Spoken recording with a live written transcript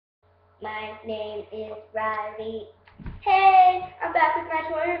My name is Riley. Hey, I'm back with my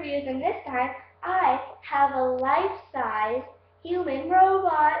toy reviews, and this time I have a life-size human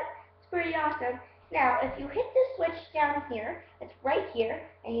robot. It's pretty awesome. Now, if you hit the switch down here, it's right here,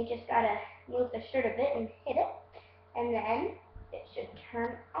 and you just gotta move the shirt a bit and hit it, and then it should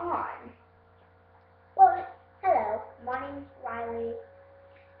turn on. Well, hello, my name's Riley.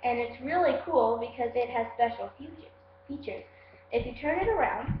 And it's really cool because it has special features. If you turn it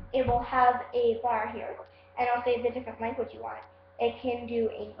around, it will have a bar here, and I'll say the different language you want. It can do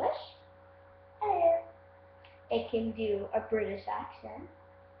English. Hello. It can do a British accent.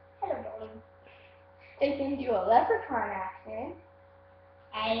 Hello, darling. It can do a leprechaun accent.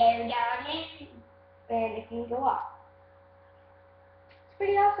 Hello, darling. And it can go off. It's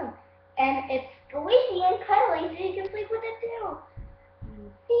pretty awesome. And it's squishy and cuddly, so you can sleep with it too.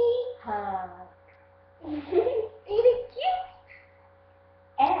 See? Hug. Ain't it cute?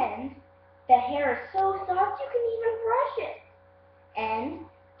 And the hair is so soft you can even brush it. And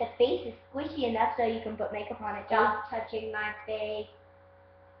the face is squishy enough so you can put makeup on it. Stop touching my face.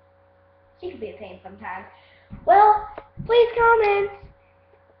 She can be a pain sometimes. Well, please comment.